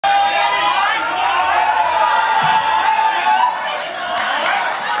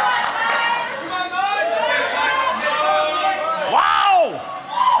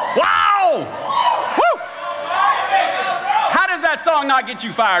song not get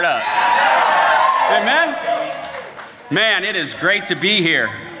you fired up? Amen? Man, it is great to be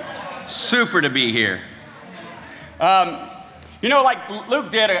here. Super to be here. You know, like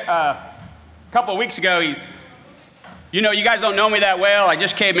Luke did a couple of weeks ago, you know, you guys don't know me that well. I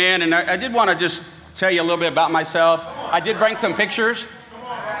just came in, and I did want to just tell you a little bit about myself. I did bring some pictures.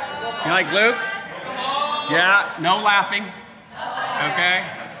 You like Luke? Yeah, no laughing. Okay?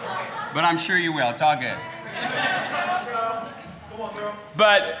 But I'm sure you will. It's all good.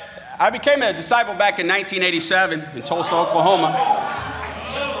 But I became a disciple back in 1987 in Tulsa, Oklahoma.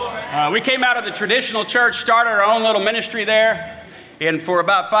 We came out of the traditional church, started our own little ministry there, and for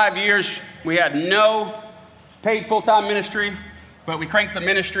about 5 years, we had no paid full-time ministry, but we cranked the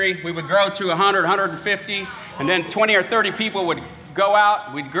ministry. We would grow to 100, 150, and then 20 or 30 people would go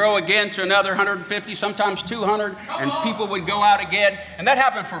out. We'd grow again to another 150, sometimes 200, and people would go out again, and that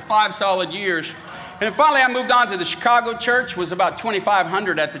happened for 5 solid years. And then finally, I moved on to the Chicago church, was about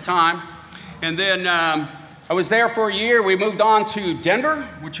 2,500 at the time, and then I was there for a year. We moved on to Denver,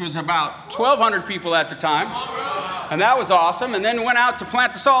 which was about 1,200 people at the time, and that was awesome, and then went out to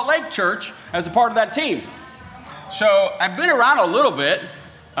plant the Salt Lake Church as a part of that team. So I've been around a little bit,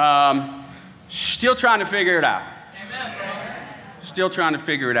 still trying to figure it out. Amen. Still trying to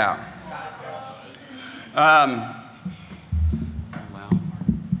figure it out.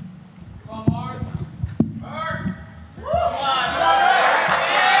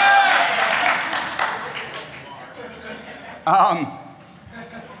 A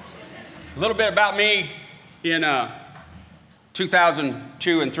little bit about me in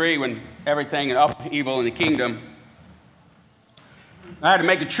 2002 and 3 when everything and upheaval in the kingdom. I had to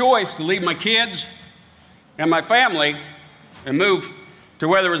make a choice to leave my kids and my family and move to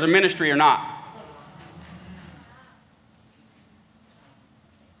where there was a ministry or not.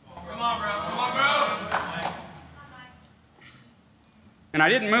 Come on, bro. Come on, bro. And I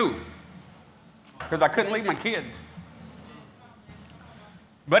didn't move because I couldn't leave my kids.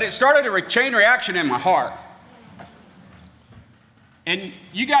 But it started a chain reaction in my heart. And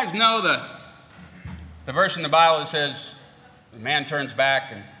you guys know the verse in the Bible that says, the man turns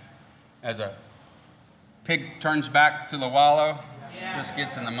back and as a pig turns back to the wallow, just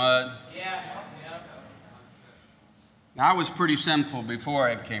gets in the mud. Now, I was pretty sinful before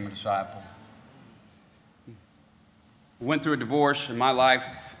I became a disciple. I went through a divorce and my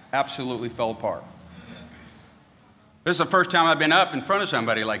life absolutely fell apart. This is the first time I've been up in front of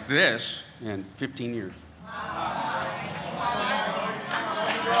somebody like this in 15 years.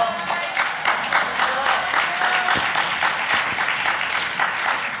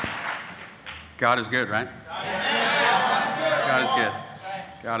 God is good, right? God is good.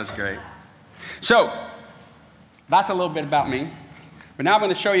 God is great. So, that's a little bit about me. But now I'm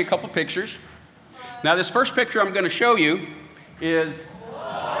going to show you a couple pictures. Now, this first picture I'm going to show you is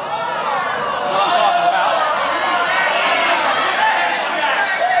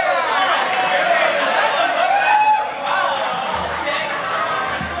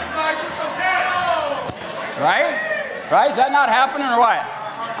right? Right? Is that not happening or what?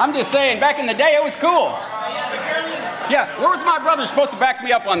 I'm just saying, back in the day, it was cool. Yeah, where's my brother supposed to back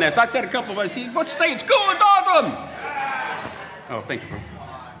me up on this? I said a couple of us. He's supposed to say it's cool, it's awesome. Oh, thank you, bro.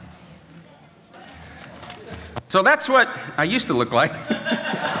 So that's what I used to look like.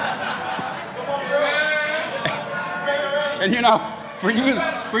 And you know, for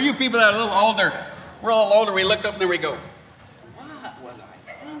you people that are a little older, we're a little older, we look up and then we go, what was I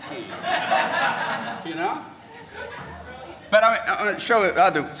thinking? You know? But I'm going to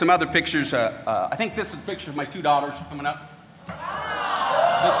show some other pictures. I think this is a picture of my 2 daughters coming up. This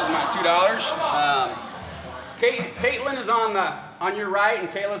is my 2 daughters. Caitlin is on your right, and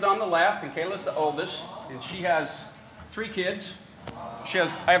Kayla's on the left, and Kayla's the oldest, and she has 3 kids.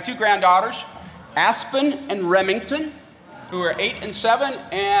 I have 2 granddaughters, Aspen and Remington, who are 8 and 7,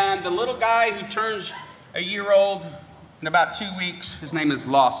 and the little guy who turns a year old in about 2 weeks, his name is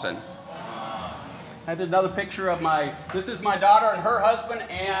Lawson. I did another picture of this is my daughter and her husband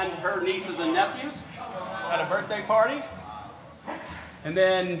and her nieces and nephews at a birthday party. And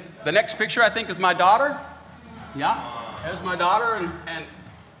then the next picture I think is my daughter. Yeah, there's my daughter and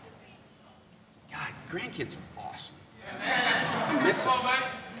God, grandkids are awesome.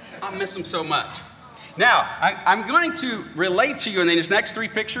 I miss them so much. Now, I'm going to relate to you in these next 3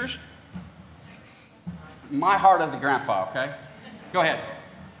 pictures my heart as a grandpa, okay? Go ahead.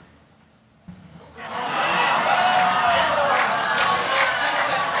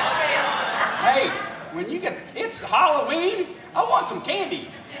 Hey, when it's Halloween, I want some candy.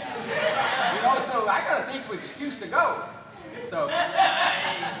 You know, so I got to think of an excuse to go. So,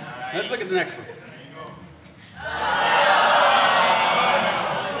 let's look at the next one.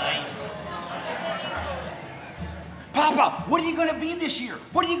 Papa, what are you going to be this year?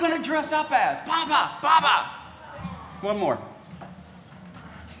 What are you going to dress up as? Papa, Papa. One more.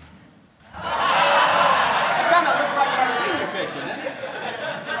 That kind of looked like our senior picture, didn't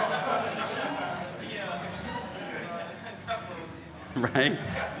it? Right?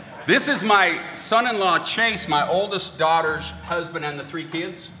 This is my son-in-law, Chase, my oldest daughter's husband and the 3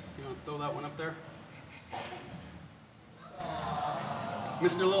 kids. You want to throw that one up there?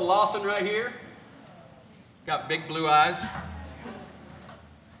 Mr. Little Lawson right here. Got big blue eyes.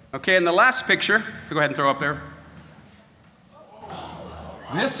 Okay, and the last picture, go ahead and throw up there.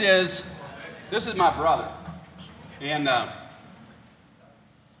 This is my brother. And my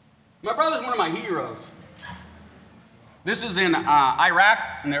brother's one of my heroes. This is in Iraq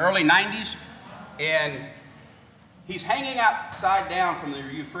in the early 90s, and he's hanging upside down from the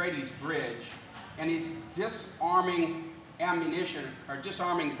Euphrates Bridge, and he's disarming ammunition, or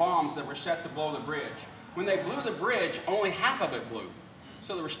disarming bombs that were set to blow the bridge. When they blew the bridge, only half of it blew.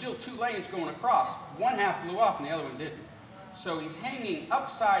 So there were still 2 lanes going across. One half blew off and the other one didn't. So he's hanging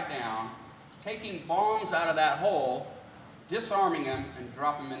upside down, taking bombs out of that hole, disarming them, and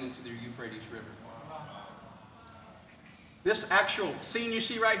dropping them into the Euphrates River. This actual scene you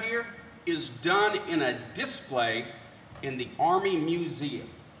see right here is done in a display in the Army Museum.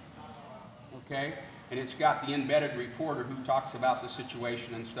 Okay? And it's got the embedded reporter who talks about the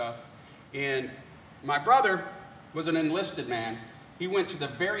situation and stuff. And my brother was an enlisted man. He went to the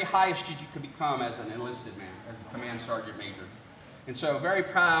very highest you could become as an enlisted man, as a command sergeant major. And so very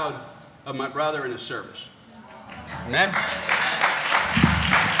proud of my brother and his service. Amen? Come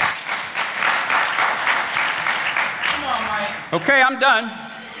on, Mike. Okay, I'm done.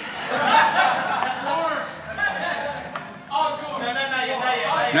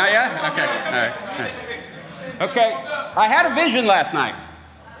 Not yet? Okay, all right. Okay, I had a vision last night.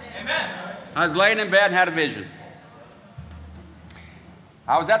 Amen. I was laying in bed and had a vision.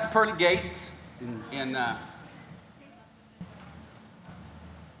 I was at the pearly gates, and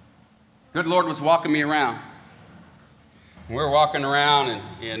good Lord was walking me around. And we were walking around,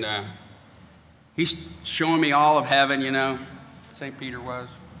 and he's showing me all of heaven, you know, St. Peter was.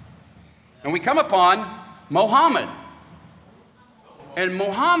 And we come upon Muhammad. And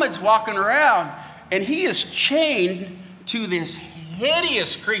Muhammad's walking around, and he is chained to this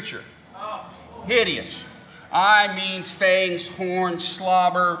hideous creature. Hideous. I mean, fangs, horns,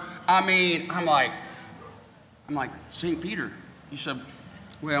 slobber. I mean, I'm like, St. Peter. He said,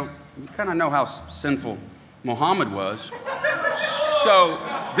 well, you kind of know how sinful Muhammad was. So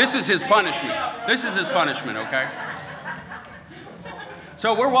this is his punishment. This is his punishment, okay?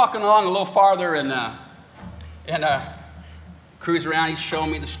 So we're walking along a little farther, and cruise around. He's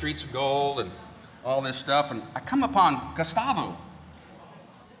showing me the streets of gold and all this stuff, and I come upon Gustavo.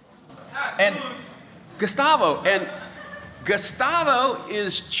 And Gustavo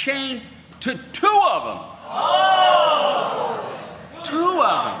is chained to 2 of them. Oh! 2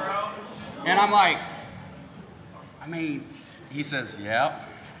 of them. And I'm like, I mean, he says, yeah,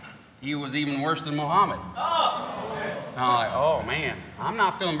 he was even worse than Muhammad. And I'm like, oh man, I'm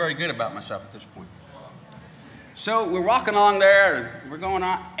not feeling very good about myself at this point. So we're walking along there, and we're going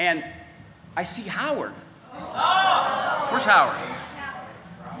on, and I see Howard. Where's Howard?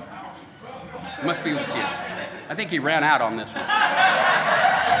 Must be with the kids. I think he ran out on this one.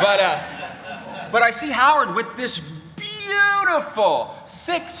 But I see Howard with this beautiful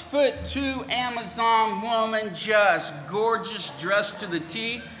 6'2" Amazon woman, just gorgeous, dressed to the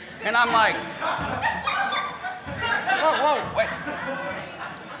T. And I'm like, whoa, wait.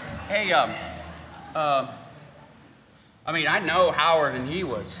 Hey, I mean, I know Howard, and he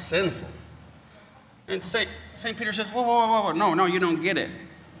was sinful. And St. Peter says, whoa, no, you don't get it.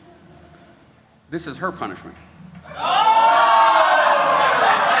 This is her punishment.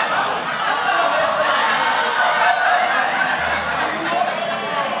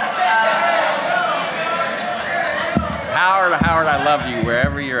 Howard, I love you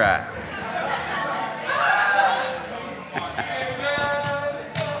wherever you're at.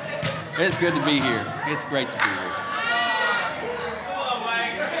 It's good to be here. It's great to be here.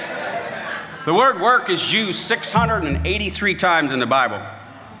 The word work is used 683 times in the Bible.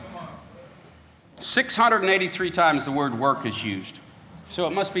 683 times the word work is used. So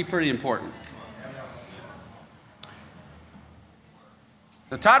it must be pretty important.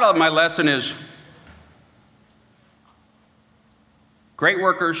 The title of my lesson is Great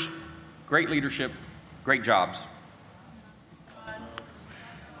Workers, Great Leadership, Great Jobs.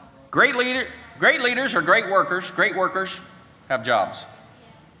 Great leaders are great workers have jobs.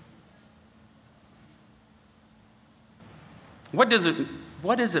 What does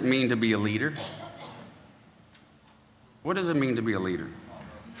it mean to be a leader? What does it mean to be a leader?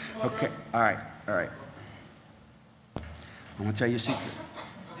 Okay, all right. I'm going to tell you a secret.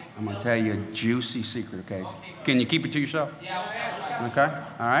 I'm going to tell you a juicy secret, okay? Can you keep it to yourself? Yeah. Okay,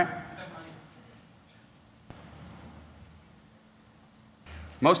 all right.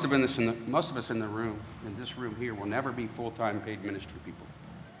 Most of us in the room, in this room here, will never be full-time paid ministry people.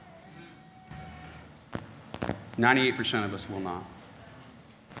 98% of us will not.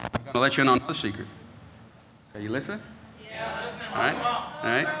 I'm going to let you in on another secret. Are you listening? Yeah, listening. All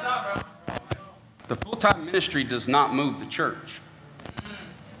right. The full-time ministry does not move the church.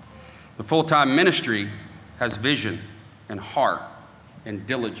 The full-time ministry has vision and heart and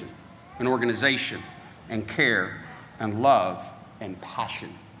diligence and organization and care and love and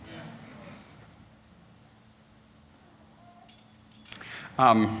passion.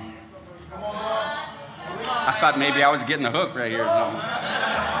 I thought maybe I was getting the hook right here.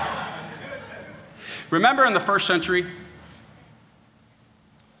 Remember in the first century,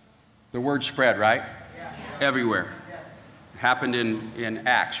 the word spread, right? Everywhere. It happened in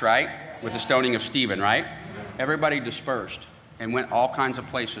Acts, right? With the stoning of Stephen, right? Everybody dispersed and went all kinds of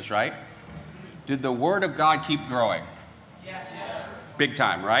places, right? Did the word of God keep growing? Yes. Big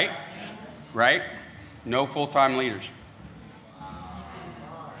time, right? Yes. Right? No full-time leaders.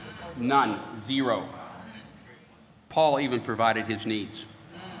 None. Zero. Paul even provided his needs.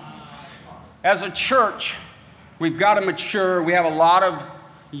 As a church, we've got to mature. We have a lot of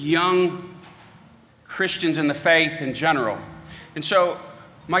young Christians in the faith in general. And so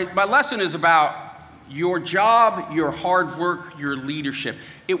my lesson is about your job, your hard work, your leadership.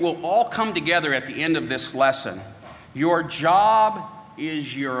 It will all come together at the end of this lesson. Your job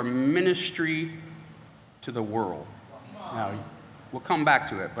is your ministry to the world. Now, we'll come back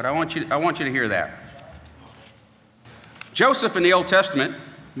to it, but I want you to hear that. Joseph in the Old Testament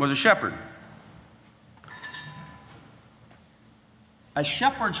was a shepherd. A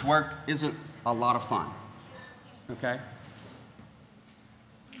shepherd's work isn't a lot of fun, okay?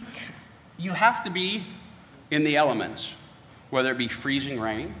 You have to be in the elements, whether it be freezing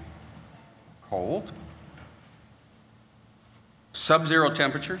rain, cold, sub-zero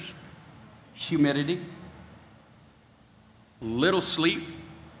temperatures, humidity, little sleep,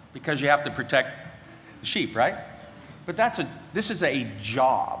 because you have to protect the sheep, right? But this is a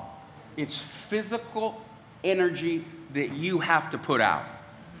job. It's physical energy that you have to put out.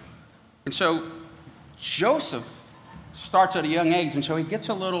 And so Joseph starts at a young age, and so he gets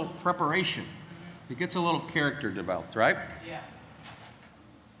a little preparation. He gets a little character developed, right? Yeah.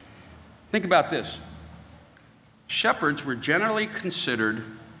 Think about this. Shepherds were generally considered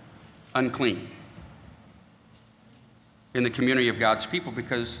unclean in the community of God's people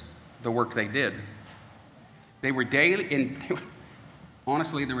because the work they did. They were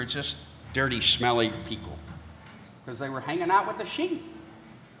honestly, they were just dirty, smelly people because they were hanging out with the sheep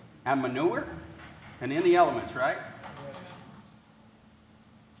and manure and in the elements, right?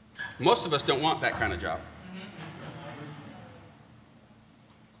 Most of us don't want that kind of job.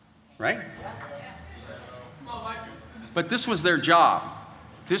 Right? But this was their job.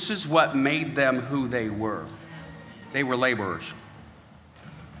 This is what made them who they were. They were laborers.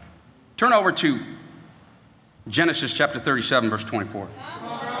 Turn over to Genesis chapter 37, verse 24.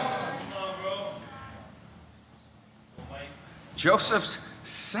 Joseph's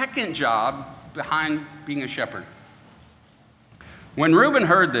second job behind being a shepherd. When Reuben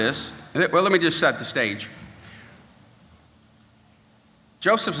heard this, well, let me just set the stage.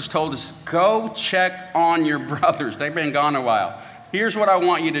 Joseph is told us, go check on your brothers. They've been gone a while. Here's what I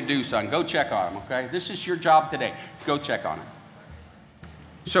want you to do, son. Go check on them, okay? This is your job today. Go check on them.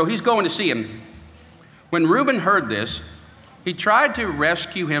 So he's going to see him. When Reuben heard this, he tried to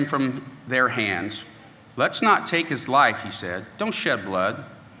rescue him from their hands. Let's not take his life, he said. Don't shed blood.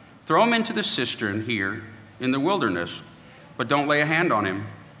 Throw him into the cistern here in the wilderness, but don't lay a hand on him.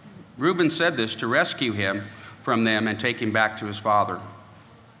 Reuben said this to rescue him from them and take him back to his father.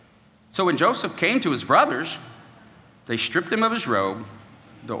 So when Joseph came to his brothers, they stripped him of his robe,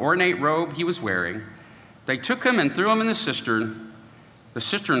 the ornate robe he was wearing. They took him and threw him in the cistern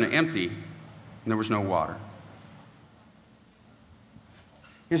empty, and there was no water.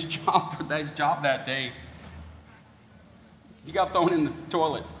 His job that day, he got thrown in the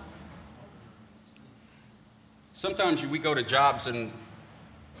toilet. Sometimes we go to jobs and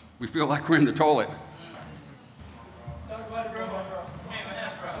we feel like we're in the toilet.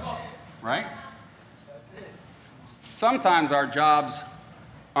 Right? Sometimes our jobs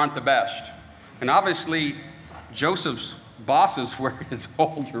aren't the best. And obviously, Joseph's bosses were his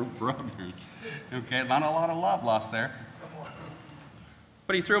older brothers. Okay, not a lot of love lost there.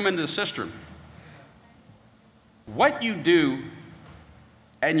 But he threw him into the cistern. what you do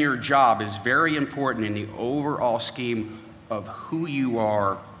and your job is very important in the overall scheme of who you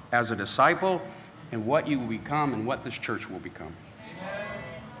are as a disciple and what you will become and what this church will become.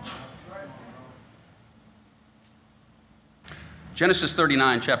 Genesis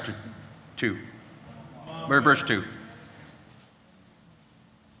 39, chapter 2, verse 2.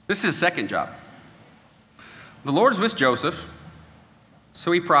 This is his second job. The Lord was with Joseph,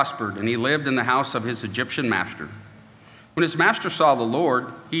 so he prospered, and he lived in the house of his Egyptian master. When his master saw the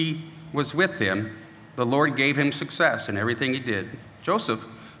Lord, he was with him. The Lord gave him success in everything he did. Joseph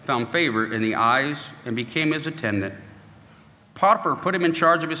found favor in the eyes and became his attendant. Potiphar put him in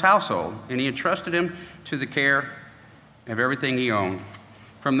charge of his household, and he entrusted him to the care of everything he owned.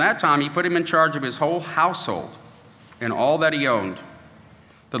 From that time, he put him in charge of his whole household and all that he owned.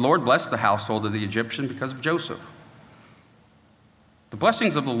 The Lord blessed the household of the Egyptian because of Joseph. The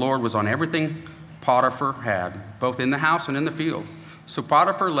blessings of the Lord was on everything Potiphar had, both in the house and in the field. So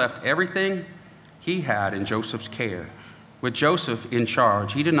Potiphar left everything he had in Joseph's care. With Joseph in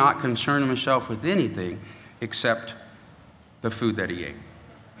charge, he did not concern himself with anything except the food that he ate.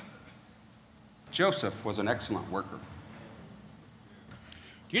 Joseph was an excellent worker.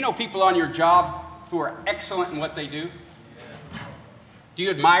 Do you know people on your job who are excellent in what they do? Do you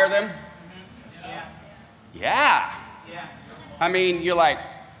admire them? Yeah. I mean, you're like,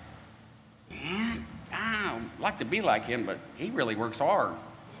 man, I'd like to be like him, but he really works hard.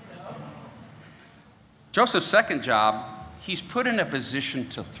 Joseph's second job, he's put in a position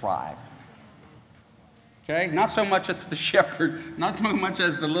to thrive. Okay? Not so much as the shepherd, not so much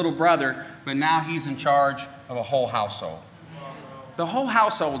as the little brother, but now he's in charge of a whole household. The whole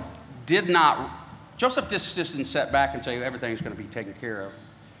household did not, Joseph just didn't sit back and say everything's going to be taken care of.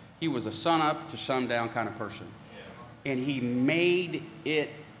 He was a sun up to sundown kind of person. And he made it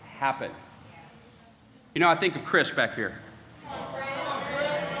happen. You know, I think of Chris back here.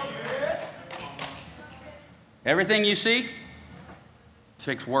 Everything you see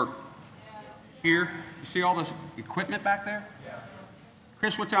takes work. Here, you see all the equipment back there?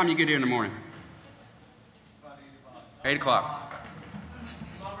 Chris, what time you get here in the morning? 8 o'clock.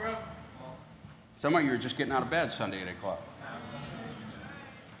 Some of you are just getting out of bed Sunday at 8 o'clock.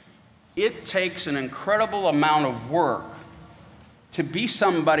 It takes an incredible amount of work to be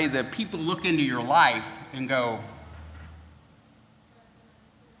somebody that people look into your life and go,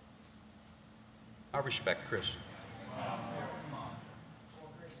 I respect Chris.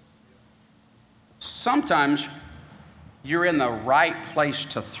 Sometimes you're in the right place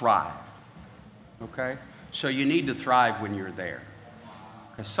to thrive, okay? So you need to thrive when you're there.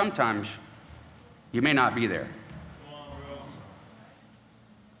 Because sometimes you may not be there.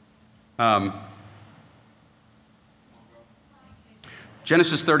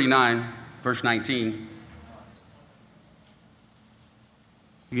 Genesis 39, verse 19.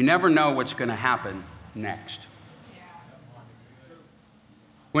 You never know what's going to happen next.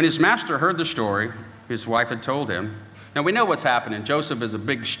 When his master heard the story, his wife had told him. Now we know what's happening. Joseph is a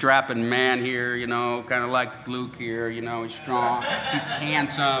big strapping man here, you know, kind of like Luke here, you know, he's strong, he's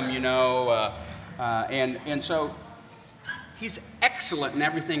handsome, you know, and so he's excellent in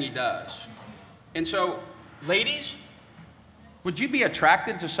everything he does. And so, ladies, would you be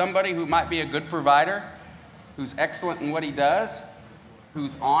attracted to somebody who might be a good provider, who's excellent in what he does,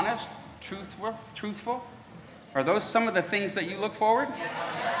 who's honest, truthful? Are those some of the things that you look forward?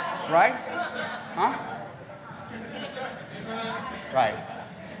 Right? Huh?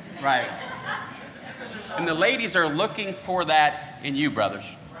 Right. And the ladies are looking for that in you, brothers.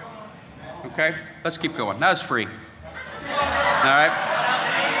 Okay? Let's keep going. That was free. All right?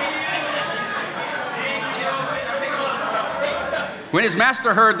 When his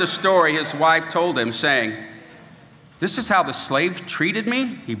master heard the story, his wife told him, saying, "This is how the slave treated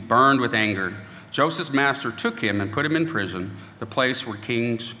me?" He burned with anger. Joseph's master took him and put him in prison, the place where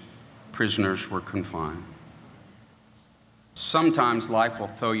king's prisoners were confined. Sometimes life will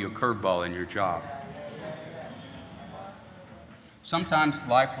throw you a curveball in your job. Sometimes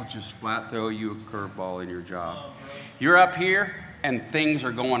life will just flat throw you a curveball in your job. You're up here and things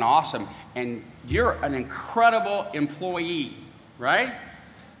are going awesome, and you're an incredible employee, right?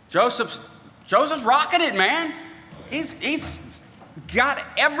 Joseph's rocking it, man. He's got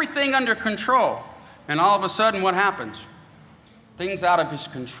everything under control. And all of a sudden, what happens? Things out of his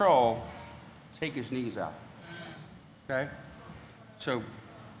control take his knees out. Okay? So,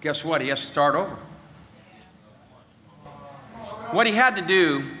 guess what? He has to start over. What he had to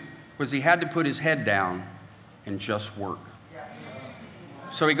do was he had to put his head down and just work.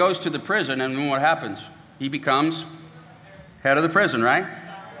 So he goes to the prison, and then what happens? He becomes head of the prison, right?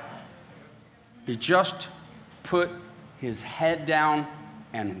 He just put his head down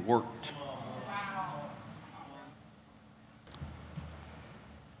and worked.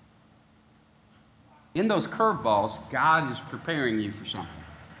 In those curveballs, God is preparing you for something.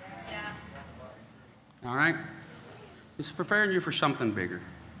 All right? He's preparing you for something bigger.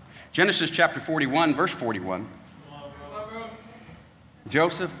 Genesis chapter 41, verse 41.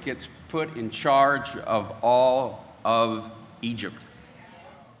 Joseph gets put in charge of all of Egypt.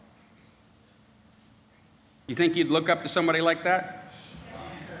 You think you'd look up to somebody like that?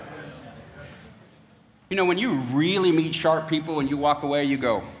 You know, when you really meet sharp people and you walk away, you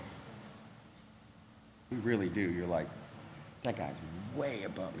go, you really do. You're like, that guy's way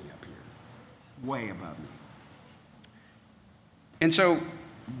above me up here. Way above me. And so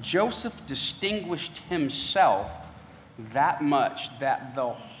Joseph distinguished himself that much that the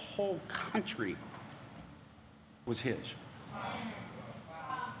whole country was his.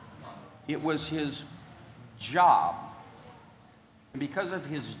 It was his job. And because of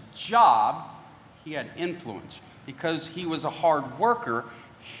his job, he had influence. Because he was a hard worker,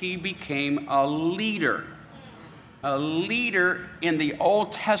 he became a leader. A leader in the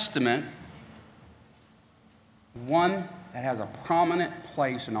Old Testament, one that has a prominent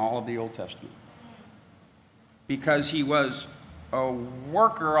place in all of the Old Testament. Because he was a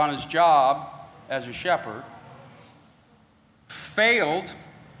worker on his job as a shepherd, failed,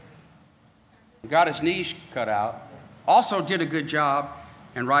 got his knees cut out, also did a good job,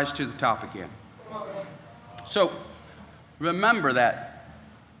 and rise to the top again. So remember that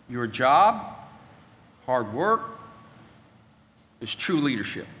your job, hard work, is true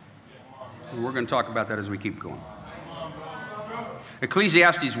leadership. And we're going to talk about that as we keep going.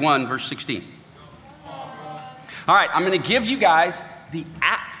 Ecclesiastes 1, verse 16. All right, I'm going to give you guys the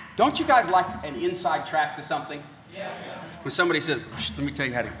act. Don't you guys like an inside track to something? Yes. When somebody says, let me tell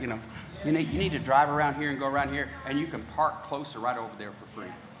you how to, you need to drive around here and go around here, and you can park closer right over there for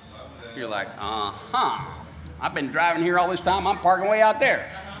free. You're like, I've been driving here all this time. I'm parking way out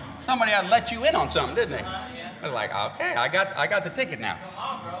there. Somebody had let you in on something, didn't they? I was like, okay, I got the ticket now.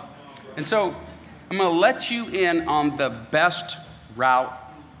 And so I'm going to let you in on the best route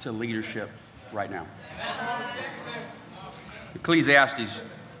to leadership right now. Ecclesiastes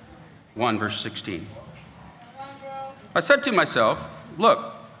 1, verse 16. I said to myself,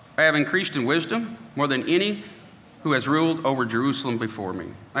 look, I have increased in wisdom more than any who has ruled over Jerusalem before me.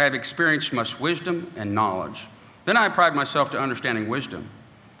 I have experienced much wisdom and knowledge. Then I applied myself to understanding wisdom,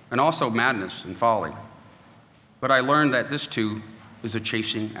 and also madness and folly. But I learned that this too is a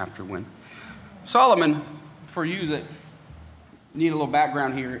chasing after wind. Solomon, for you that need a little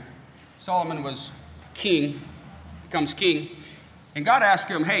background here, Solomon was king, becomes king, and God asked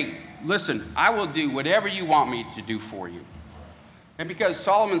him, hey, listen, I will do whatever you want me to do for you. And because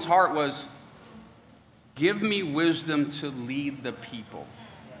Solomon's heart was, give me wisdom to lead the people.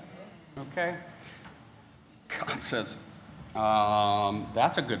 Okay? God says,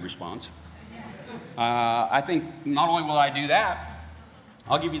 that's a good response. I think not only will I do that,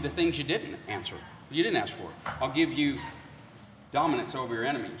 I'll give you the things you didn't ask for. I'll give you dominance over your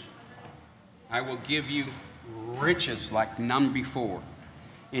enemies. I will give you riches like none before.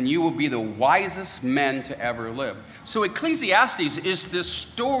 And you will be the wisest men to ever live. So Ecclesiastes is this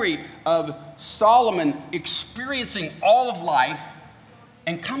story of Solomon experiencing all of life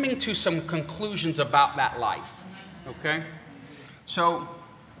and coming to some conclusions about that life. Okay? So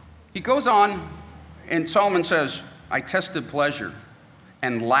he goes on, and Solomon says, I tested pleasure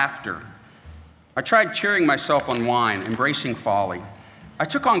and laughter. I tried cheering myself on wine, embracing folly. I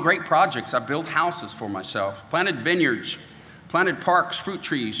took on great projects. I built houses for myself, planted vineyards, planted parks, fruit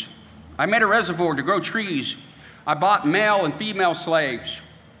trees. I made a reservoir to grow trees. I bought male and female slaves.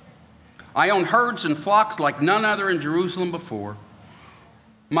 I owned herds and flocks like none other in Jerusalem before.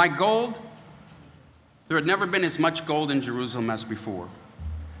 My gold, there had never been as much gold in Jerusalem as before.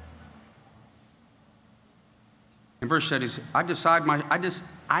 And verse 7 is,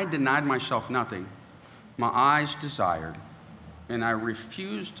 I denied myself nothing. My eyes desired, and I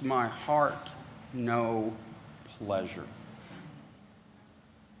refused my heart no pleasure.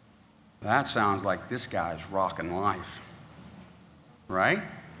 That sounds like this guy's rocking life, right?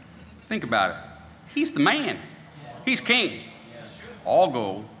 Think about it. He's the man. He's king. All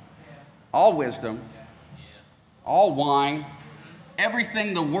gold, all wisdom, all wine,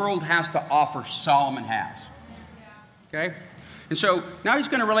 everything the world has to offer, Solomon has. Okay? And so now he's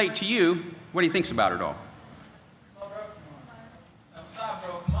going to relate to you what he thinks about it all.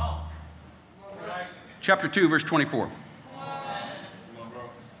 Chapter 2, verse 24.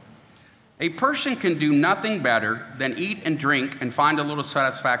 A person can do nothing better than eat and drink and find a little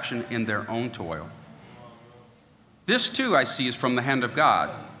satisfaction in their own toil. This too I see is from the hand of God.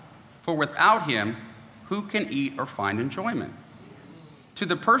 For without him, who can eat or find enjoyment? To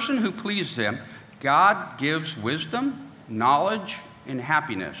the person who pleases him, God gives wisdom, knowledge, and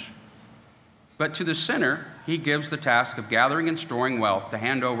happiness. But to the sinner, he gives the task of gathering and storing wealth to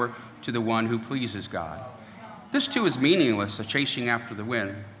hand over to the one who pleases God. This too is meaningless, a chasing after the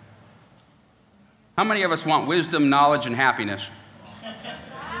wind. How many of us want wisdom, knowledge, and happiness?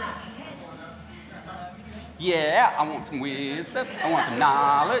 Yeah, I want some wisdom, I want some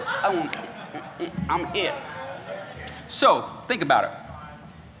knowledge, I'm it. So, think about it.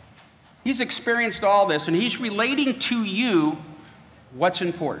 He's experienced all this, and he's relating to you what's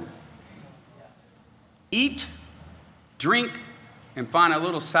important. Eat, drink, and find a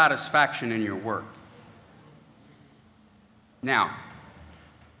little satisfaction in your work. Now,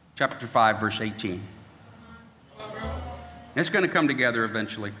 chapter 5, verse 18. It's going to come together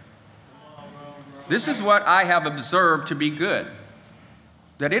eventually. This is what I have observed to be good,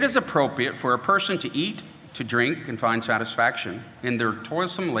 that it is appropriate for a person to eat, to drink, and find satisfaction in their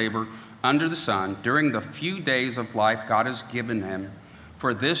toilsome labor under the sun during the few days of life God has given them,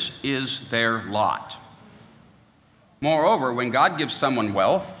 for this is their lot. Moreover, when God gives someone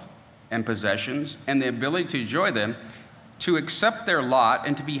wealth and possessions and the ability to enjoy them, to accept their lot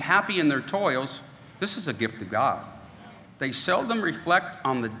and to be happy in their toils, this is a gift of God. They seldom reflect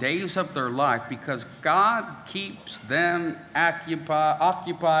on the days of their life because God keeps them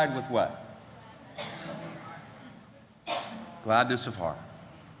occupied with what? Gladness of heart.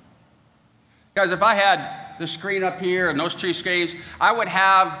 Guys, if I had the screen up here and those two screens, I would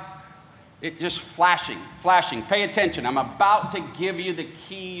have it just flashing. Pay attention. I'm about to give you the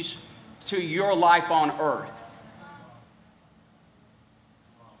keys to your life on earth.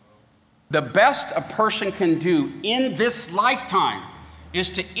 The best a person can do in this lifetime is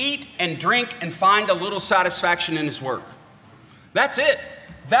to eat and drink and find a little satisfaction in his work. That's it.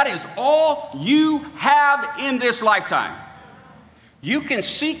 That is all you have in this lifetime. You can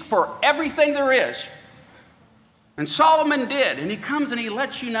seek for everything there is. And Solomon did, and he comes and he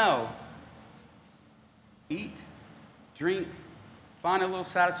lets you know. Eat, drink, find a little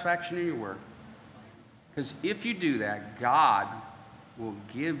satisfaction in your work. Because if you do that, God will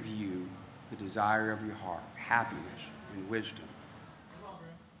give you the desire of your heart, happiness and wisdom.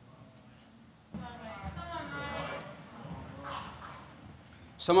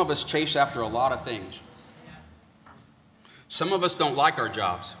 Some of us chase after a lot of things. Some of us don't like our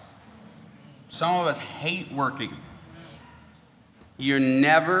jobs. Some of us hate working. You're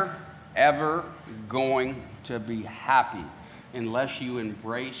never, ever going to be happy unless you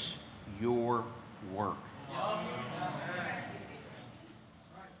embrace your work.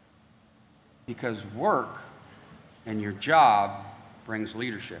 Because work and your job brings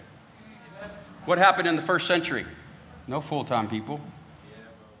leadership. What happened in the first century? No full-time people.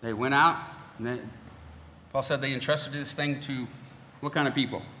 They went out, and Paul said they entrusted this thing to what kind of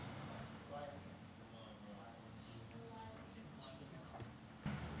people?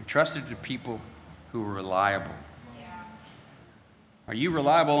 Entrusted to people who were reliable. Are you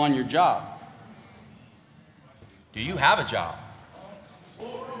reliable on your job? Do you have a job?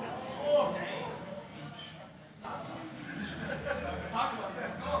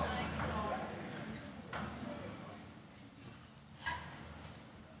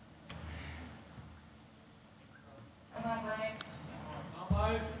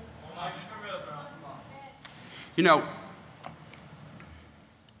 You know,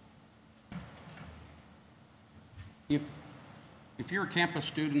 if you're a campus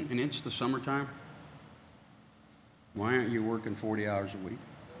student and it's the summertime, why aren't you working 40 hours a week?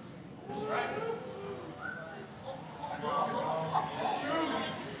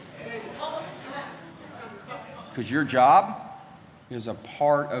 Because your job is a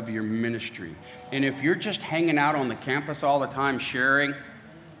part of your ministry. And if you're just hanging out on the campus all the time sharing,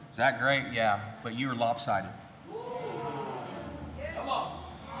 is that great? Yeah, but you're lopsided.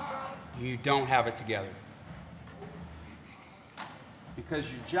 You don't have it together. Because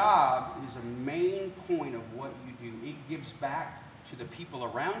your job is a main point of what you do. It gives back to the people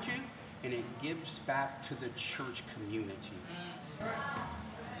around you, and it gives back to the church community.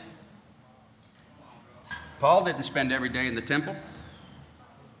 Paul didn't spend every day in the temple.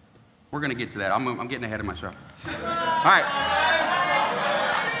 We're going to get to that. I'm getting ahead of myself. All right.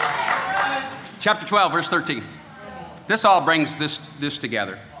 Chapter 12, verse 13. This all brings this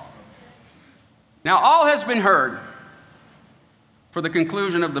together. Now all has been heard. For the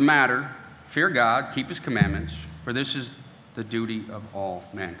conclusion of the matter, fear God, keep his commandments, for this is the duty of all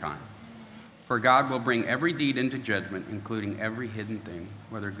mankind. For God will bring every deed into judgment, including every hidden thing,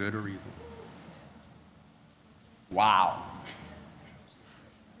 whether good or evil. Wow.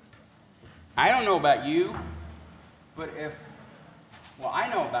 I don't know about you, but I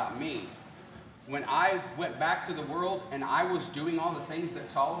know about me. When I went back to the world and I was doing all the things that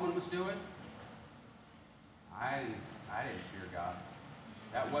Solomon was doing, I didn't fear God.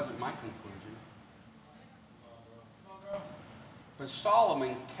 That wasn't my conclusion. But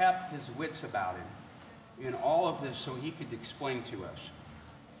Solomon kept his wits about him in all of this so he could explain to us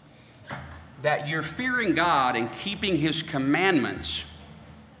that you're fearing God and keeping his commandments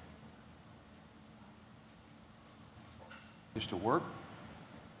is to work,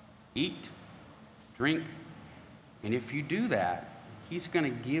 eat, drink, and if you do that, he's going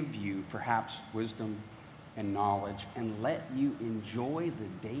to give you perhaps wisdom and knowledge and let you enjoy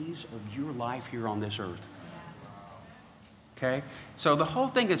the days of your life here on this earth. Okay? So the whole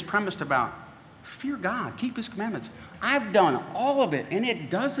thing is premised about fear God, keep his commandments. I've done all of it, and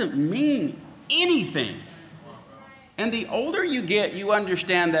it doesn't mean anything. And the older you get, you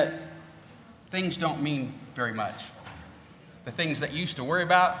understand that things don't mean very much. The things that you used to worry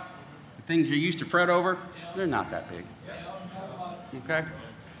about, the things you used to fret over, they're not that big. Okay?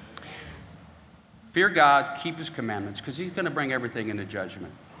 Fear God, keep his commandments, because he's going to bring everything into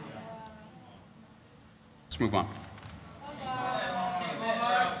judgment. Let's move on.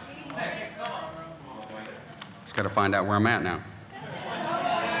 Just got to find out where I'm at now.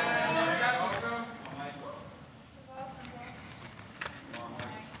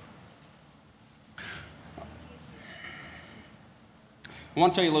 I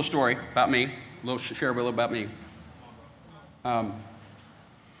want to tell you a little story about me, share a little about me.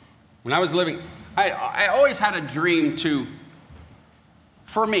 When I was living, I always had a dream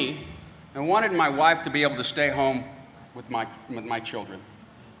for me, I wanted my wife to be able to stay home with my children.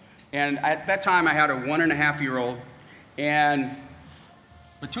 And at that time, I had a 1.5-year-old, and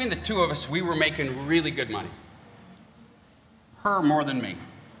between the two of us, we were making really good money. Her more than me.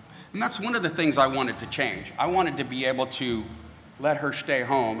 And that's one of the things I wanted to change. I wanted to be able to let her stay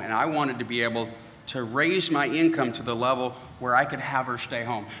home, and I wanted to be able to raise my income to the level where I could have her stay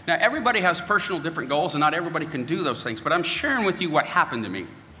home. Now, everybody has personal different goals, and not everybody can do those things, but I'm sharing with you what happened to me.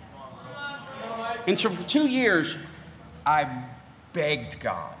 And so for 2 years, I begged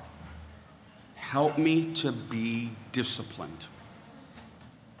God, help me to be disciplined.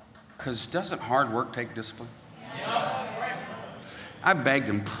 Because doesn't hard work take discipline? I begged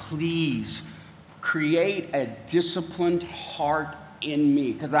him, please create a disciplined heart in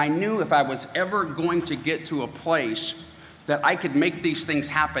me. Because I knew if I was ever going to get to a place that I could make these things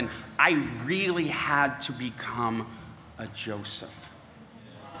happen, I really had to become a Joseph.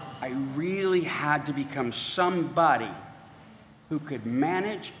 I really had to become somebody who could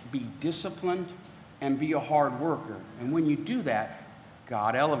manage, be disciplined, and be a hard worker. And when you do that,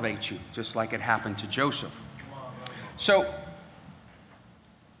 God elevates you, just like it happened to Joseph. So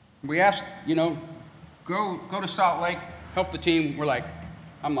we asked, go to Salt Lake, help the team.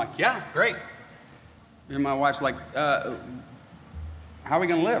 I'm like, yeah, great. And my wife's like, how are we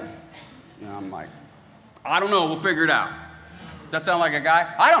going to live? And I'm like, I don't know, we'll figure it out. Does that sound like a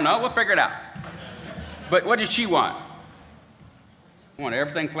guy? I don't know, we'll figure it out. But what did she want? I wanted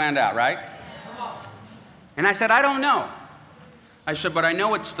everything planned out, right? And I said, I don't know. I said, but I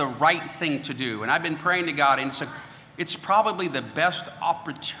know it's the right thing to do. And I've been praying to God, and it's probably the best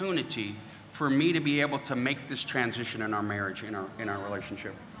opportunity for me to be able to make this transition in our marriage, in our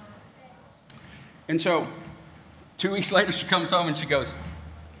relationship. And so 2 weeks later, she comes home and she goes,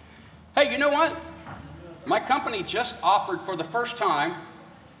 hey, you know what? My company just offered for the first time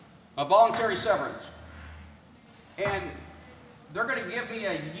a voluntary severance. And they're going to give me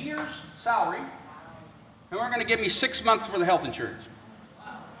a year's salary, and we're going to give me 6 months worth of health insurance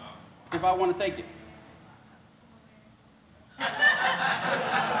if I want to take it.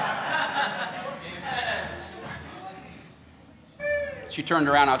 She turned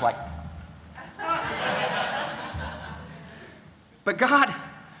around, I was like, but God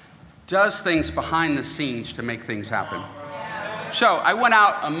does things behind the scenes to make things happen. So I went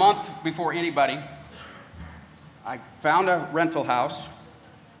out a month before anybody. I found a rental house,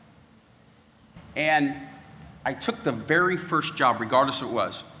 and I took the very first job, regardless of what it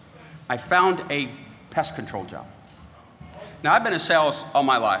was. I found a pest control job. Now, I've been in sales all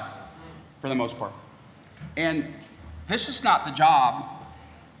my life, for the most part. And this is not the job.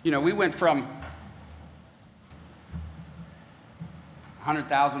 We went from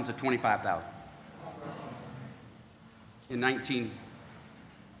 100,000 to 25,000 in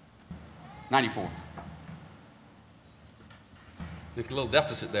 1994. Look, a little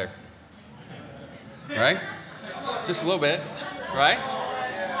deficit there, right? Just a little bit, right?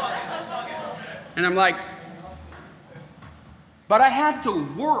 And I'm like, But I had to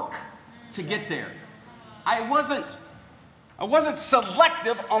work to get there. I wasn't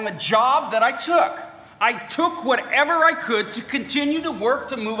selective on the job that I took. I took whatever I could to continue to work,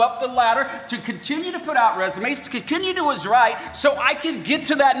 to move up the ladder, to continue to put out resumes, to continue to do what's right so I could get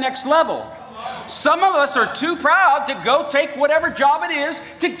to that next level. Some of us are too proud to go take whatever job it is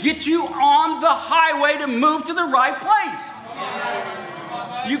to get you on the highway to move to the right place.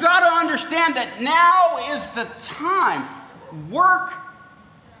 You got to understand that now is the time. Work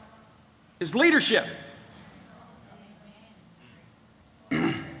is leadership.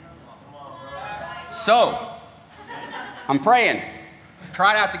 So, I'm praying,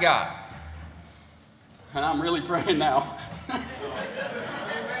 crying out to God. And I'm really praying now.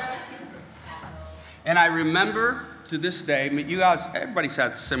 And I remember to this day, I mean, you guys, everybody's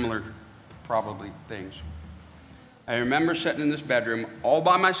had similar, probably, things. I remember sitting in this bedroom all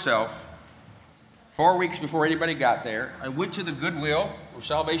by myself, 4 weeks before anybody got there. I went to the Goodwill or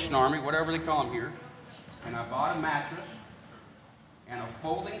Salvation Army, whatever they call them here, and I bought a mattress and a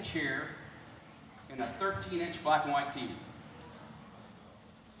folding chair and a 13-inch black and white TV.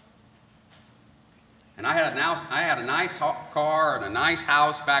 And I had a nice car and a nice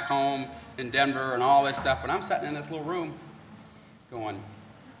house back home in Denver and all this stuff, but I'm sitting in this little room going,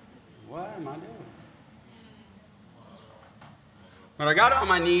 what am I doing? But I got on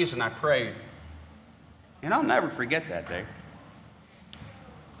my knees and I prayed. And I'll never forget that day.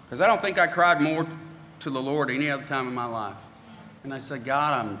 Because I don't think I cried more to the Lord any other time in my life. And I said,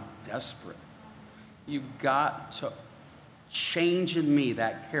 God, I'm desperate. You've got to change in me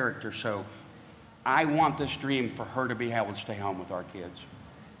that character, so I want this dream for her to be able to stay home with our kids.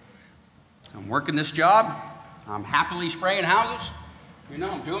 So I'm working this job. I'm happily spraying houses. You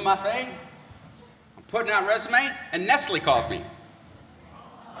know, I'm doing my thing. I'm putting out a resume, and Nestle calls me.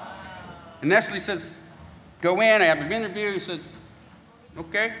 And Nestle says, go in, I have an interview. He said,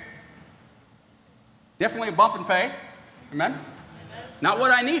 okay. Definitely a bump in pay. Amen? Not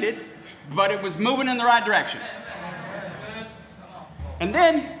what I needed, but it was moving in the right direction. And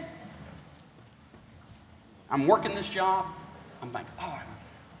then I'm working this job. I'm like, oh.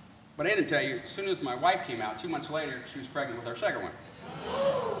 But I didn't tell you, as soon as my wife came out, 2 months later, she was pregnant with our second one.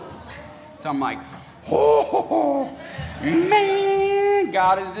 So I'm like, oh, man,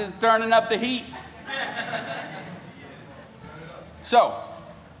 God is just turning up the heat. So,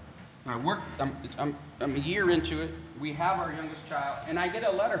 I worked, I'm a year into it. We have our youngest child, and I get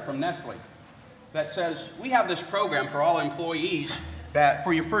a letter from Nestle that says, we have this program for all employees that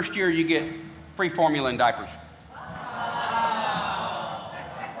for your first year you get free formula and diapers.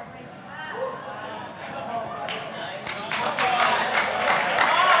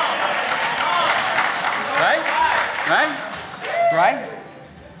 Right?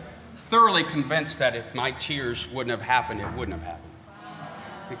 Thoroughly convinced that if my tears wouldn't have happened, it wouldn't have happened.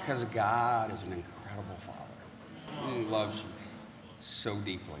 Because God is an incredible Father who loves you so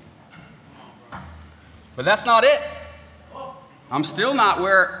deeply. But that's not it. I'm still not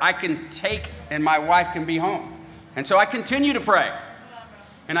where I can take and my wife can be home. And so I continue to pray.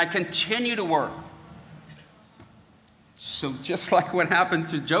 And I continue to work. So just like what happened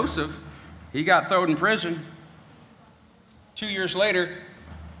to Joseph, he got thrown in prison. 2 years later,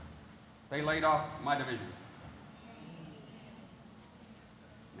 they laid off my division.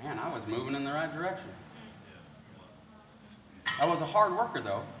 Man, I was moving in the right direction. I was a hard worker,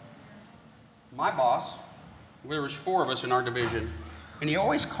 though. My boss, there was 4 of us in our division, and he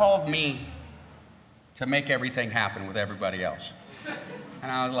always called me to make everything happen with everybody else.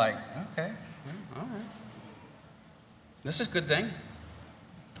 And I was like, okay, all right. This is a good thing.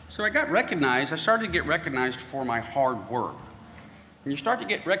 So I got recognized. I started to get recognized for my hard work. When you start to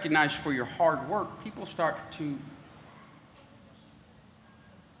get recognized for your hard work, people start to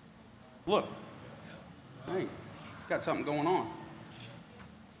look, hey, got something going on.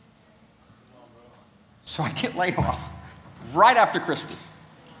 So I get laid off right after Christmas.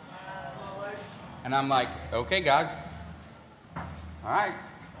 And I'm like, okay, God, all right,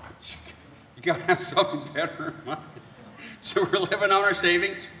 you gotta have something better in mind. So we're living on our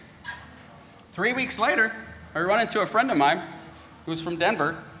savings. 3 weeks later, I run into a friend of mine who was from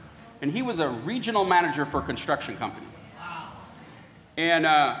Denver, and he was a regional manager for a construction company. And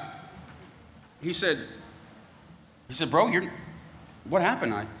he said, bro, what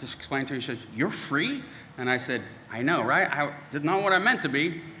happened? I just explained to him. He said, you're free? And I said, I know, right? I didn't know what I meant to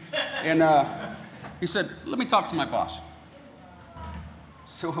be. And he said, let me talk to my boss.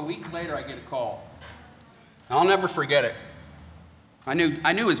 So a week later, I get a call. I'll never forget it. I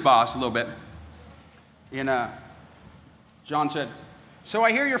knew his boss a little bit. And John said, so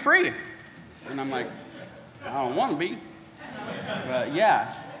I hear you're free. And I'm like, I don't want to be.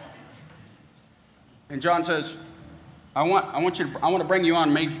 Yeah. And John says, I want to bring you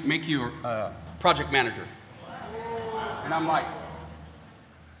on, make you a project manager. And I'm like,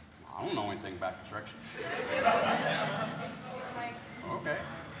 I don't know anything about construction. Okay.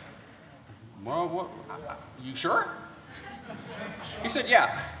 Well, what, you sure? He said,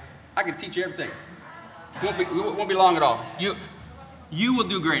 yeah, I can teach you everything. It won't be long at all. You will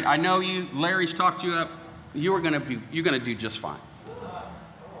do great. I know you. Larry's talked you up. You're gonna do just fine.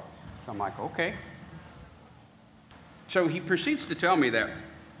 So I'm like, okay. So he proceeds to tell me that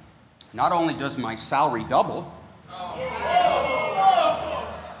not only does my salary double,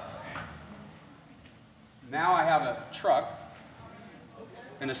 now I have a truck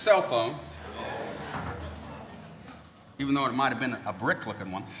and a cell phone, even though it might have been a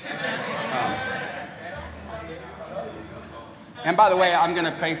brick-looking one. And by the way, I'm going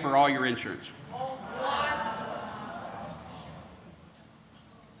to pay for all your insurance.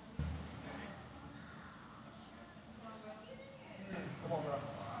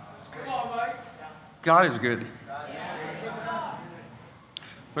 God is good.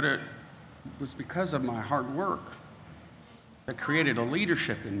 But it was because of my hard work that created a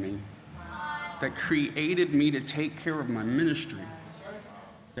leadership in me, that created me to take care of my ministry,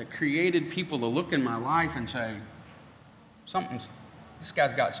 that created people to look in my life and say, this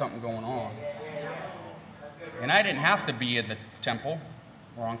guy's got something going on. And I didn't have to be in the temple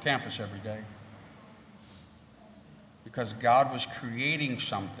or on campus every day, because God was creating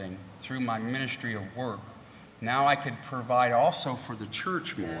something through my ministry of work. Now I could provide also for the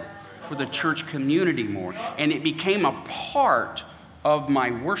church more, for the church community more. And it became a part of my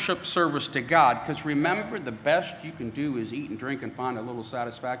worship service to God. Because remember, the best you can do is eat and drink and find a little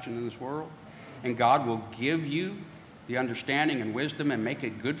satisfaction in this world. And God will give you the understanding and wisdom and make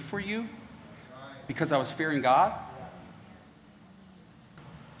it good for you. Because I was fearing God.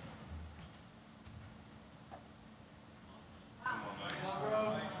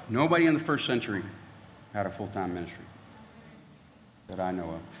 Nobody in the first century had a full-time ministry that I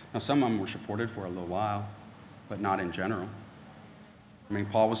know of. Now, some of them were supported for a little while, but not in general. I mean,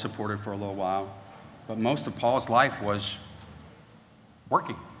 Paul was supported for a little while, but most of Paul's life was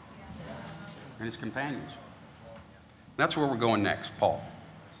working and his companions. That's where we're going next, Paul.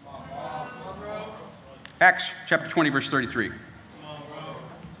 Acts chapter 20, verse 33.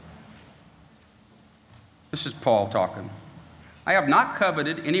 This is Paul talking. I have not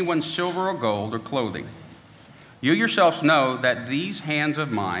coveted anyone's silver or gold or clothing. You yourselves know that these hands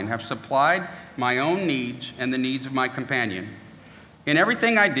of mine have supplied my own needs and the needs of my companion. In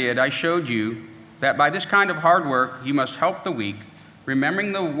everything I did, I showed you that by this kind of hard work you must help the weak,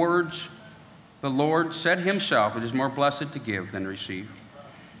 remembering the words the Lord said himself, it is more blessed to give than receive.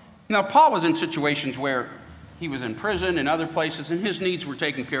 Now, Paul was in situations where he was in prison and other places, and his needs were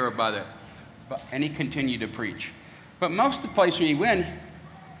taken care of by that, and he continued to preach. But most of the places he went,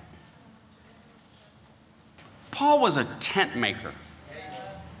 Paul was a tent maker.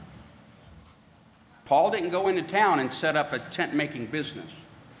 Paul didn't go into town and set up a tent-making business.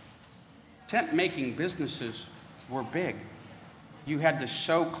 Tent-making businesses were big. You had to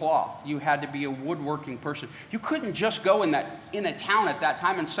sew cloth. You had to be a woodworking person. You couldn't just go in a town at that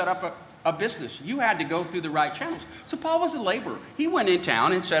time and set up a business. You had to go through the right channels. So Paul was a laborer. He went in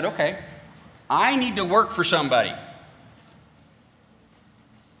town and said, okay, I need to work for somebody.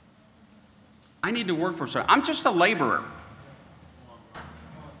 I need to work for somebody. I'm just a laborer.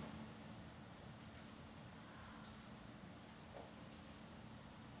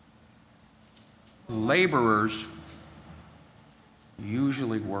 Laborers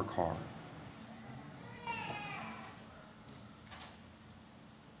usually work hard.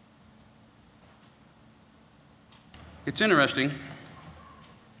 It's interesting.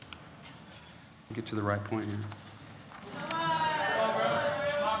 Get to the right point here.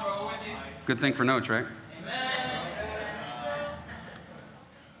 Good thing for notes, right?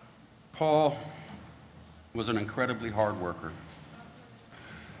 Paul was an incredibly hard worker.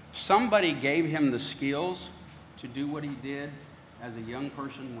 Somebody gave him the skills to do what he did as a young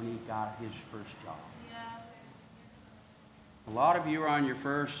person when he got his first job. A lot of you are on your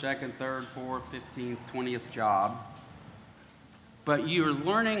first, second, third, fourth, 15th, 20th job, but you're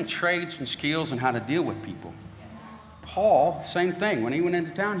learning trades and skills and how to deal with people. Paul, same thing. When he went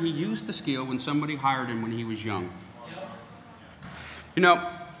into town, he used the skill when somebody hired him when he was young. You know,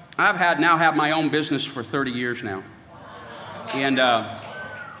 I've now have my own business for 30 years now. And,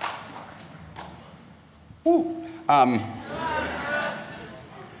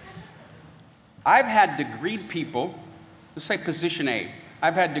 I've had to greet people, let's say position A.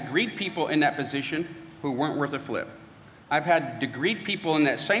 I've had to greet people in that position who weren't worth a flip. I've had degreed people in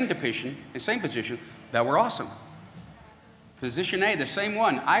that same position that were awesome. Position A, the same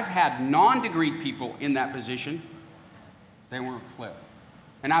one. I've had non-degreed people in that position. They were a flip.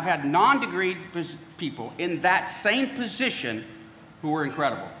 And I've had non-degreed people in that same position who were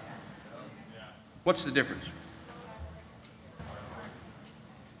incredible. What's the difference?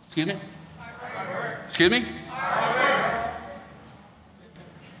 Excuse me? Excuse me?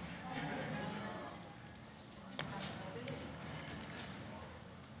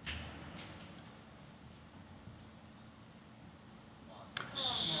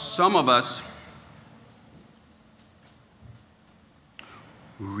 Some of us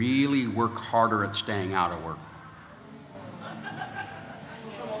really work harder at staying out of work.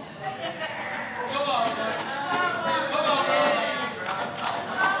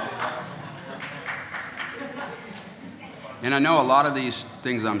 And I know a lot of these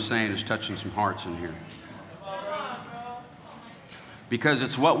things I'm saying is touching some hearts in here. Because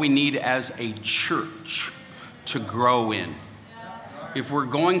it's what we need as a church to grow in. If we're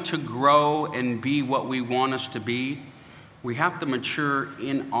going to grow and be what we want us to be, we have to mature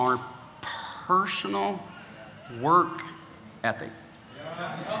in our personal work ethic.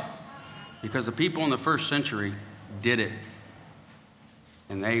 Because the people in the first century did it,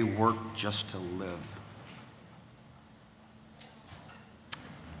 and they worked just to live.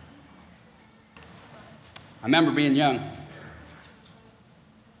 I remember being young. It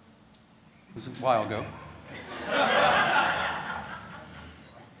was a while ago.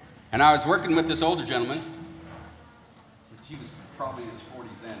 And I was working with this older gentleman. He was probably in his 40s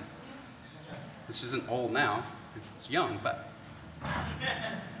then. This isn't old now. It's young, but.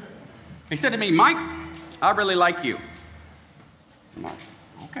 He said to me, "Mike, I really like you." I'm like,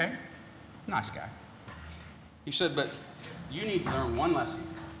 "Okay, nice guy." He said, "But you need to learn one lesson."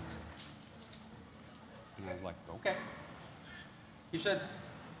 And I was like, "Okay." He said,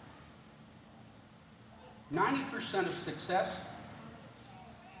 90% of success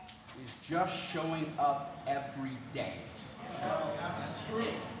is just showing up every day. That's true.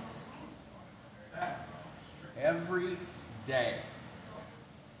 Every day.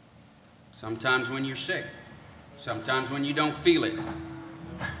 Sometimes when you're sick, sometimes when you don't feel it,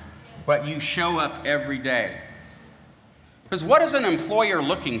 but you show up every day. Because what is an employer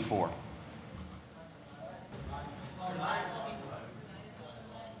looking for?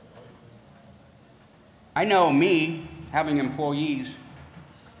 I know me, having employees,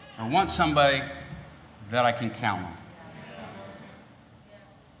 I want somebody that I can count on.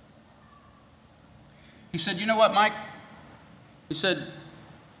 He said, "You know what, Mike?" He said,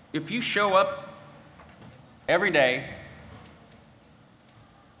 "If you show up every day,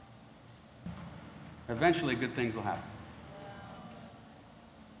 eventually good things will happen."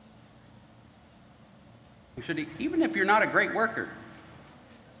 He said, "Even if you're not a great worker,"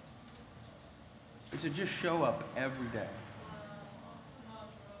 he said, "just show up every day."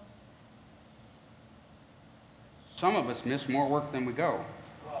 Some of us miss more work than we go.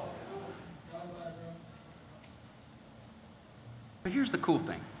 But here's the cool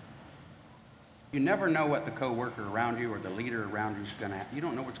thing. You never know what the coworker around you or the leader around you is going to, you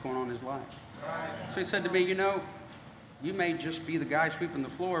don't know what's going on in his life. So he said to me, "You know, you may just be the guy sweeping the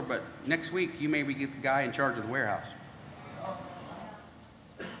floor, but next week you may be the guy in charge of the warehouse."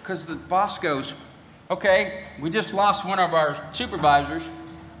 Because the boss goes, "Okay, we just lost one of our supervisors.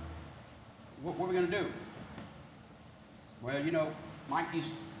 What are we going to do?" "Well, you know, Mike, he's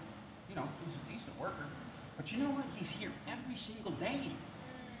a decent worker. But you know what? He's here every single day.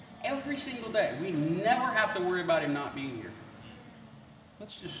 Every single day. We never have to worry about him not being here.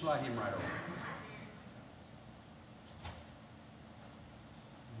 Let's just slide him right over."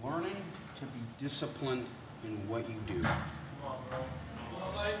 Learning to be disciplined in what you do.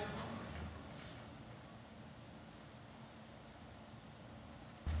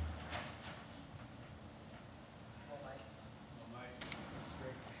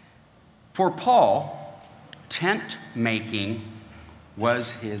 For Paul, tent making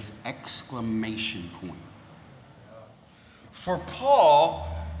was his exclamation point. For Paul,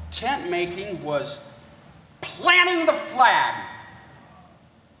 tent making was planting the flag.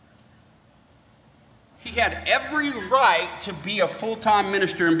 He had every right to be a full-time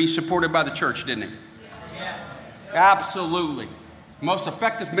minister and be supported by the church, didn't he? Yeah. Absolutely. Most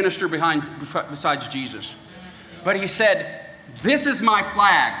effective minister besides Jesus. But he said, "This is my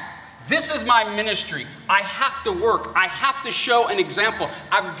flag. This is my ministry. I have to work. I have to show an example.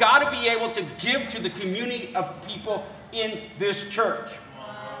 I've got to be able to give to the community of people in this church."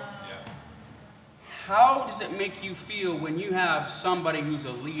 How does it make you feel when you have somebody who's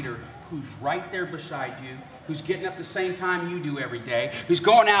a leader, who's right there beside you, who's getting up the same time you do every day, who's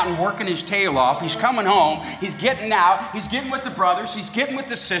going out and working his tail off, he's coming home, he's getting out, he's getting with the brothers, he's getting with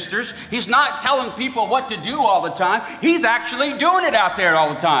the sisters, he's not telling people what to do all the time, he's actually doing it out there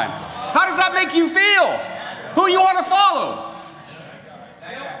all the time. How does that make you feel? Who you want to follow?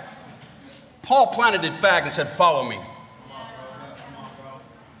 Paul planted a flag and said, follow me.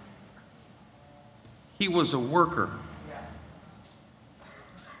 He was a worker.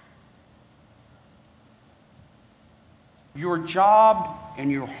 Your job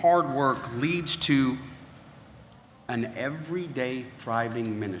and your hard work leads to an everyday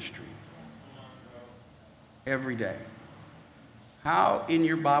thriving ministry. Every day. How in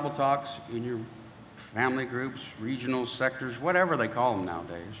your Bible talks, in your family groups, regional sectors, whatever they call them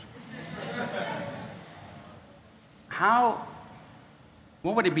nowadays,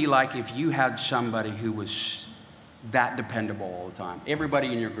 what would it be like if you had somebody who was that dependable all the time?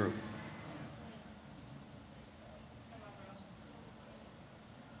 Everybody in your group.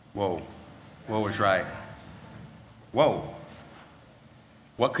 Whoa. Whoa is right. Whoa.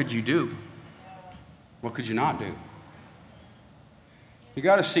 What could you do? What could you not do? You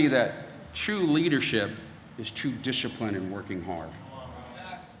got to see that true leadership is true discipline and working hard.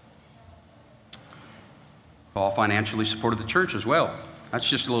 Paul financially supported the church as well. That's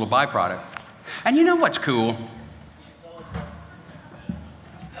just a little byproduct. And you know what's cool?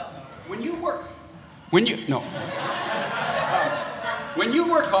 When you work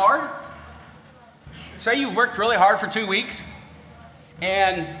hard, say you worked really hard for 2 weeks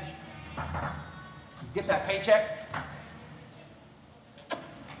and you get that paycheck,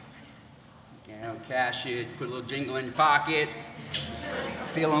 cash it, put a little jingle in your pocket,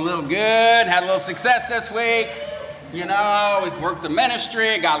 feeling a little good, had a little success this week, we worked the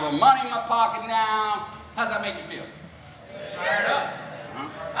ministry, got a little money in my pocket now. How's that make you feel? Fired up.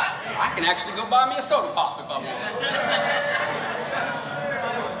 I can actually go buy me a soda pop if I want.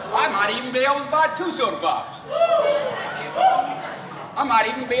 I might even be able to buy 2 soda pops. I might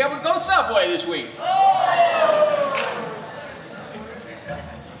even be able to go Subway this week.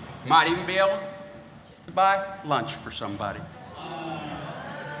 Might even be able to buy lunch for somebody.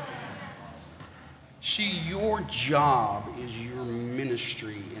 See, your job is your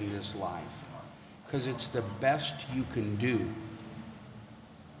ministry in this life because it's the best you can do.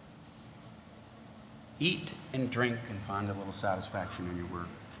 Eat and drink and find a little satisfaction in your work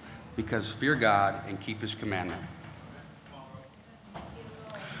because fear God and keep His commandment.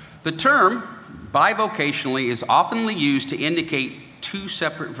 The term bivocationally is often used to indicate 2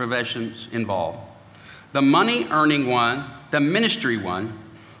 separate professions involved. The money-earning one, the ministry one.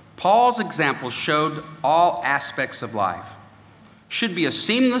 Paul's example showed all aspects of life. Should be a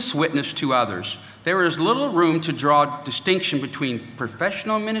seamless witness to others. There is little room to draw distinction between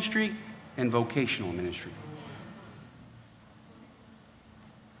professional ministry and vocational ministry.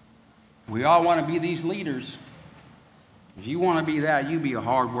 We all want to be these leaders. If you want to be that, you be a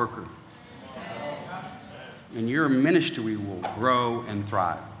hard worker. And your ministry will grow and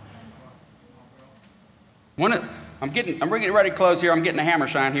thrive. I'm getting ready to close here. I'm getting a hammer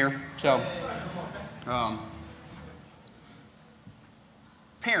shine here. So,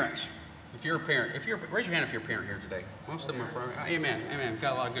 parents, if you're a parent, raise your hand if you're a parent here today. Most of them are. Amen. Amen. We've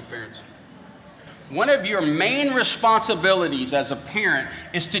got a lot of good parents. One of your main responsibilities as a parent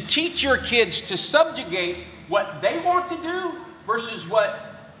is to teach your kids to subjugate what they want to do versus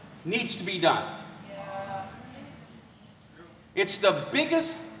what needs to be done. Yeah. It's the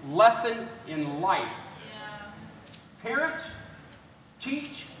biggest lesson in life. Yeah. Parents,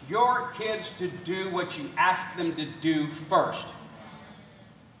 teach your kids to do what you ask them to do first.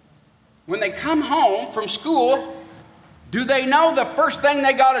 When they come home from school, do they know the first thing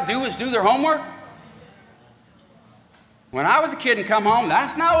they got to do is do their homework? When I was a kid and come home,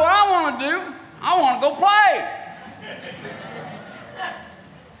 that's not what I want to do. I want to go play.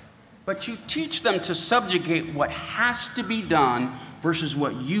 But you teach them to subjugate what has to be done versus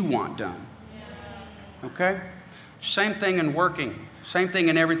what you want done. Okay? Same thing in working. Same thing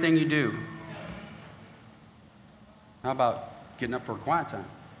in everything you do. How about getting up for a quiet time?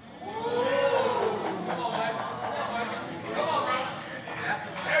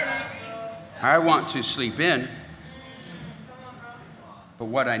 I want to sleep in, but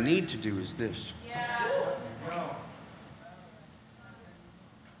what I need to do is this.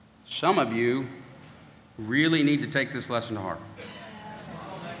 Some of you really need to take this lesson to heart.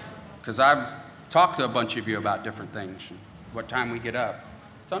 Because I've talked to a bunch of you about different things. What time we get up.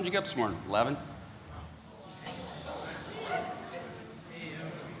 What time did you get up this morning? 11?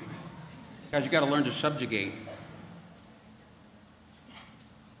 Guys, you got to learn to subjugate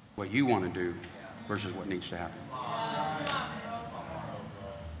what you want to do versus what needs to happen.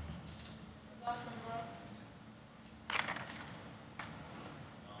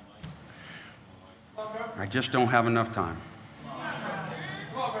 I just don't have enough time.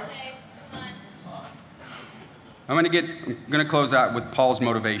 I'm going to close out with Paul's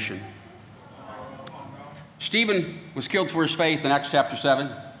motivation. Stephen was killed for his faith in Acts chapter 7.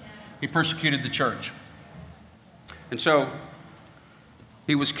 He persecuted the church. And so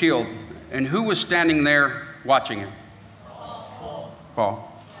he was killed. And who was standing there watching him?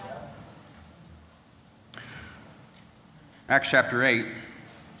 Paul. Acts chapter 8.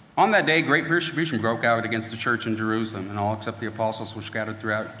 On that day, great persecution broke out against the church in Jerusalem, and all except the apostles were scattered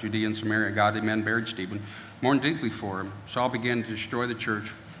throughout Judea and Samaria. Godly men buried Stephen, mourned deeply for him. Saul began to destroy the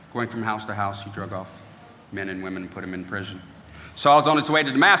church. Going from house to house, he drug off men and women and put them in prison. Saul's on his way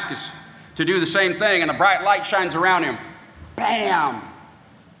to Damascus to do the same thing, and a bright light shines around him. Bam!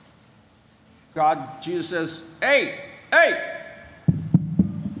 Jesus says, hey,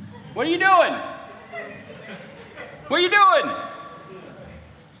 what are you doing? What are you doing?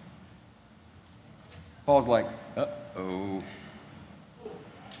 Paul's like, uh-oh,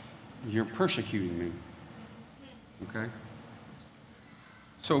 you're persecuting me, okay?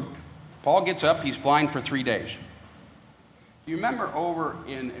 So Paul gets up, he's blind for 3 days. Do you remember over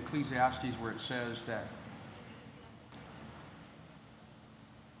in Ecclesiastes where it says that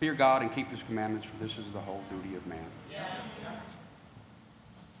fear God and keep his commandments, for this is the whole duty of man? Yeah.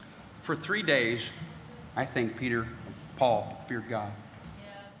 For 3 days, I think Paul feared God.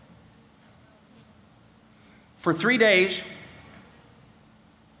 For 3 days,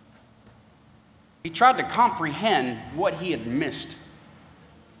 he tried to comprehend what he had missed.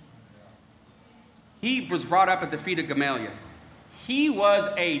 He was brought up at the feet of Gamaliel. He was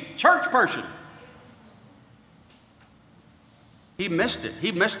a church person. He missed it.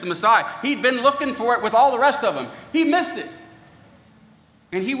 He missed the Messiah. He'd been looking for it with all the rest of them. He missed it.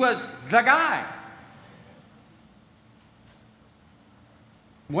 And he was the guy.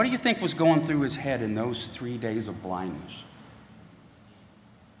 What do you think was going through his head in those 3 days of blindness?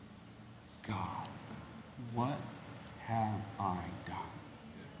 God, what have I done?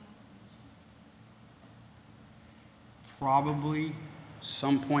 Probably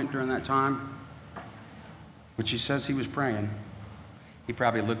some point during that time, which he says he was praying, he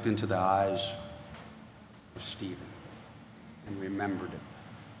probably looked into the eyes of Stephen and remembered it.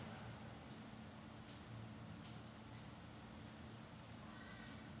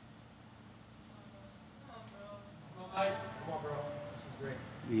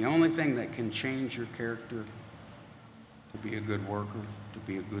 The only thing that can change your character to be a good worker, to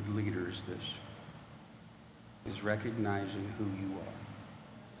be a good leader is this, is recognizing who you are.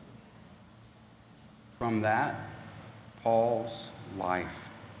 From that, Paul's life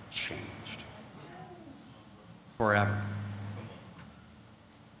changed forever.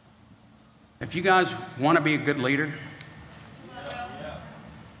 If you guys want to be a good leader,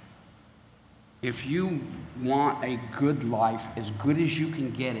 if you want a good life, as good as you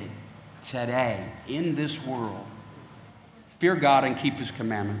can get it today in this world, fear God and keep his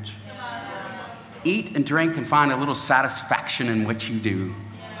commandments. Eat and drink and find a little satisfaction in what you do.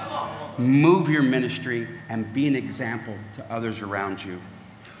 Move your ministry and be an example to others around you.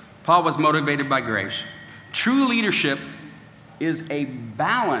 Paul was motivated by grace. True leadership is a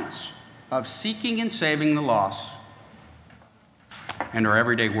balance of seeking and saving the lost and our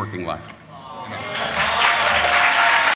everyday working life.